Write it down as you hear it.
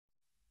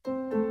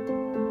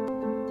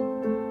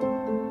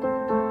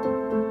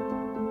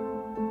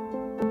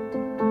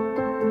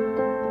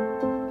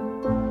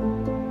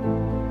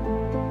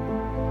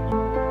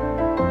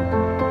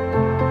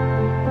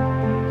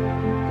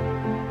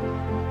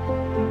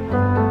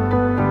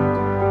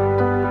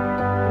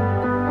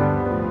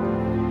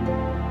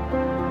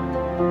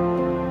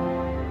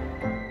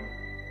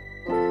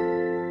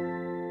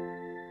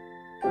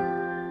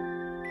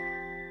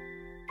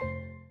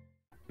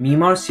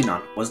Mimar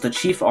Sinan was the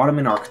chief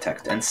Ottoman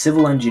architect and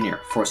civil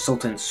engineer for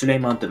Sultan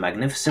Süleyman the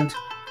Magnificent,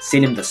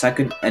 Selim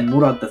II, and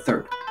Murad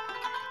III.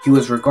 He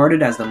was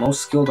regarded as the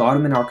most skilled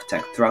Ottoman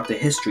architect throughout the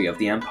history of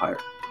the empire.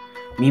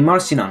 Mimar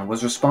Sinan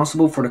was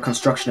responsible for the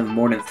construction of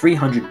more than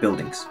 300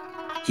 buildings.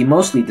 He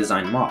mostly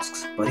designed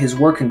mosques, but his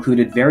work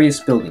included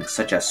various buildings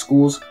such as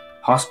schools,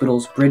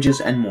 hospitals,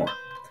 bridges, and more.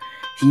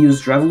 He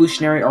used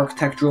revolutionary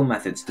architectural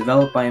methods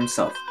developed by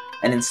himself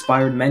and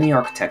inspired many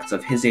architects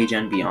of his age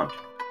and beyond.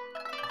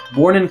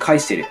 Born in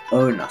Kayseri,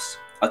 Ağırnas,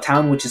 a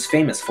town which is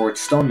famous for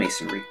its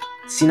stonemasonry,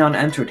 Sinan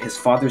entered his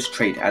father's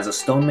trade as a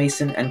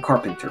stonemason and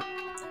carpenter.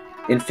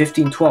 In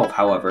 1512,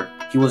 however,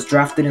 he was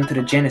drafted into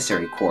the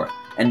Janissary Corps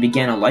and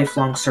began a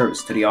lifelong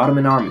service to the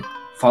Ottoman army,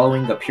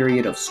 following a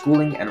period of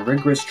schooling and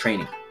rigorous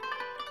training.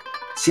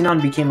 Sinan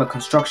became a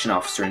construction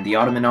officer in the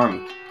Ottoman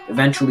army,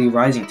 eventually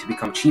rising to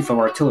become chief of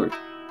artillery.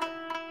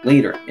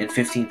 Later, in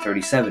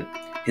 1537,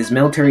 his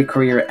military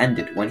career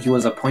ended when he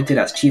was appointed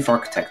as chief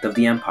architect of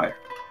the empire.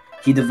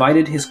 He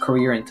divided his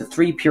career into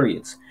 3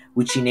 periods,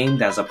 which he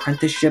named as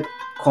apprenticeship,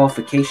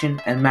 qualification,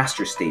 and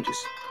master stages.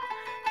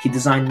 He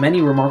designed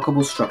many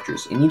remarkable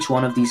structures in each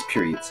one of these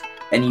periods,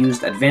 and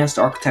used advanced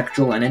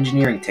architectural and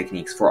engineering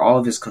techniques for all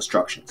of his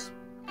constructions.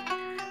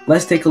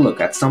 Let's take a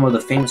look at some of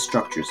the famous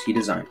structures he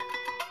designed.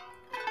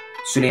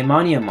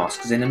 Süleymaniye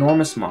Mosque is an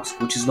enormous mosque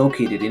which is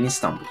located in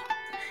Istanbul.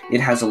 It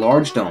has a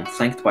large dome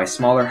flanked by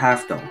smaller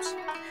half-domes.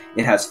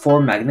 It has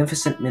 4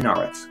 magnificent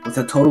minarets with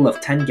a total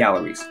of 10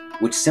 galleries,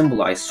 which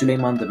symbolize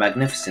Süleyman the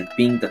Magnificent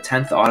being the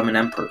 10th Ottoman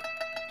emperor.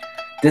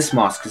 This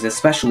mosque is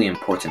especially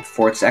important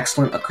for its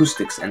excellent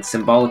acoustics and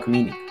symbolic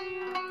meaning.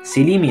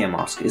 Selimiye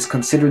Mosque is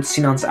considered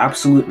Sinan's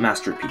absolute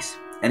masterpiece,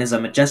 and is a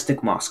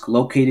majestic mosque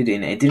located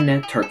in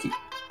Edirne, Turkey.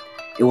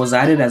 It was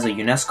added as a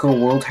UNESCO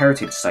World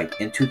Heritage Site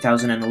in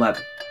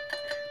 2011.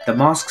 The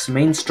mosque's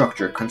main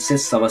structure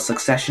consists of a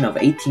succession of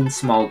 18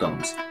 small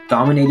domes,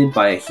 dominated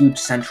by a huge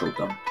central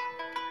dome.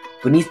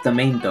 Beneath the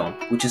main dome,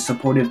 which is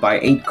supported by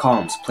 8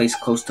 columns placed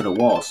close to the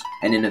walls,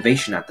 an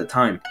innovation at the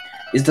time,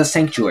 is the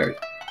sanctuary,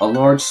 a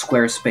large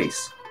square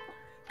space.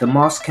 The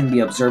mosque can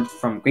be observed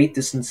from great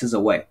distances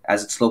away,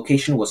 as its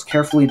location was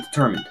carefully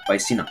determined by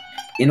Sinan.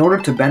 In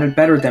order to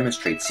better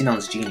demonstrate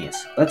Sinan's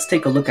genius, let's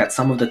take a look at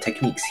some of the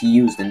techniques he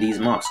used in these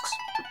mosques.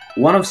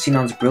 One of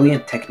Sinan's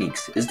brilliant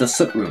techniques is the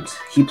soot rooms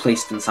he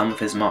placed in some of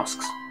his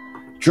mosques.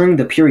 During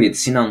the period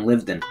Sinan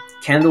lived in,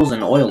 candles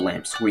and oil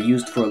lamps were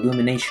used for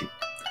illumination.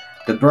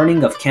 The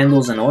burning of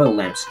candles and oil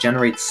lamps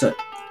generates soot,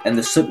 and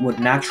the soot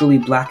would naturally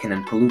blacken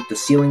and pollute the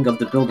ceiling of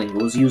the building it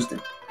was used in.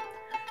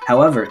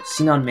 However,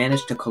 Sinan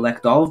managed to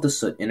collect all of the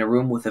soot in a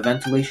room with a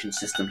ventilation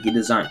system he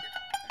designed.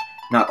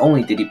 Not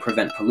only did he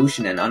prevent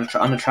pollution and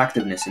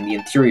unattractiveness in the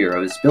interior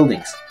of his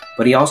buildings,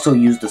 but he also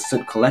used the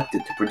soot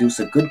collected to produce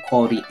a good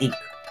quality ink.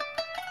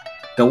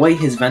 The way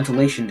his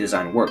ventilation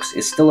design works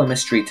is still a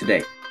mystery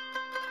today.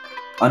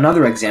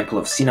 Another example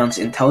of Sinan's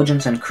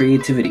intelligence and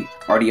creativity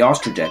are the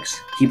ostrich eggs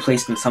he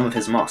placed in some of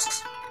his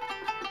mosques.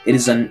 It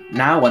is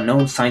now a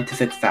known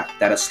scientific fact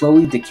that a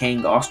slowly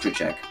decaying ostrich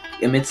egg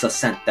emits a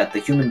scent that the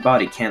human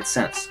body can't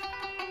sense.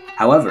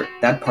 However,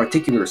 that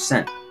particular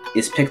scent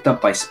is picked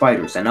up by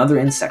spiders and other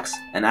insects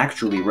and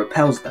actually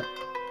repels them.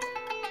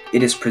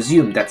 It is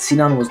presumed that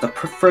Sinan was the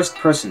first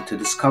person to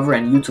discover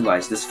and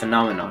utilize this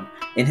phenomenon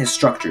in his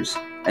structures,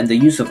 and the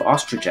use of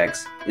ostrich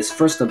eggs is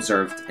first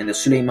observed in the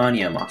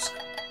Süleymaniye Mosque.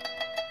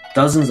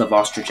 Dozens of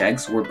ostrich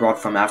eggs were brought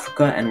from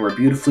Africa and were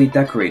beautifully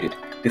decorated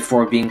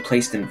before being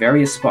placed in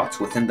various spots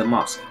within the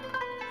mosque.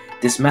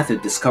 This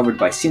method discovered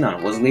by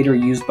Sinan was later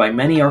used by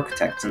many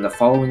architects in the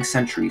following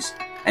centuries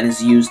and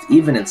is used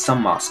even in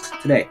some mosques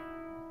today.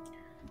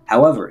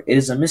 However, it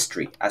is a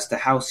mystery as to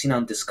how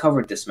Sinan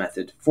discovered this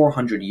method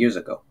 400 years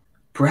ago.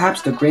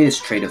 Perhaps the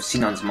greatest trait of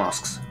Sinan's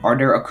mosques are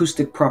their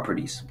acoustic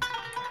properties.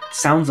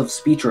 Sounds of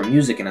speech or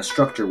music in a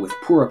structure with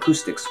poor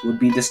acoustics would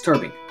be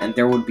disturbing, and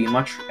there would be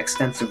much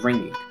extensive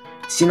ringing.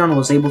 Sinan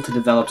was able to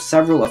develop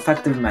several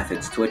effective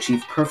methods to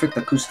achieve perfect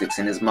acoustics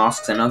in his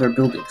mosques and other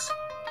buildings.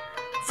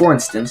 For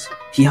instance,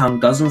 he hung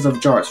dozens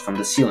of jars from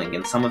the ceiling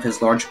in some of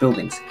his large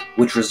buildings,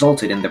 which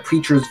resulted in the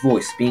preacher's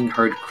voice being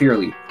heard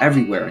clearly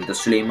everywhere in the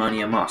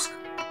Süleymaniye Mosque.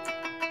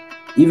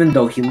 Even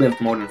though he lived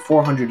more than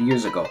 400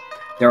 years ago,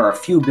 there are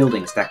few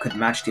buildings that could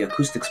match the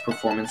acoustics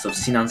performance of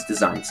Sinan's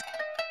designs.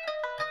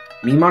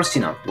 Mimar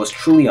Sinan was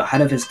truly ahead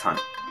of his time,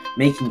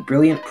 making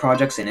brilliant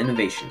projects and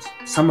innovations,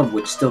 some of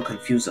which still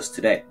confuse us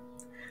today.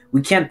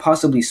 We can't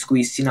possibly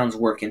squeeze Sinan's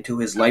work into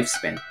his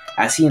lifespan,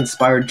 as he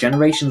inspired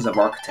generations of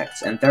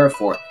architects and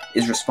therefore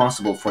is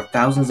responsible for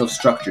thousands of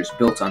structures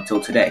built until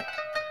today.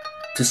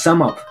 To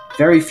sum up,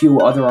 very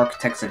few other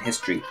architects in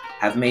history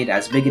have made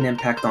as big an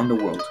impact on the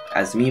world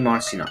as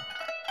Mimar Sinan.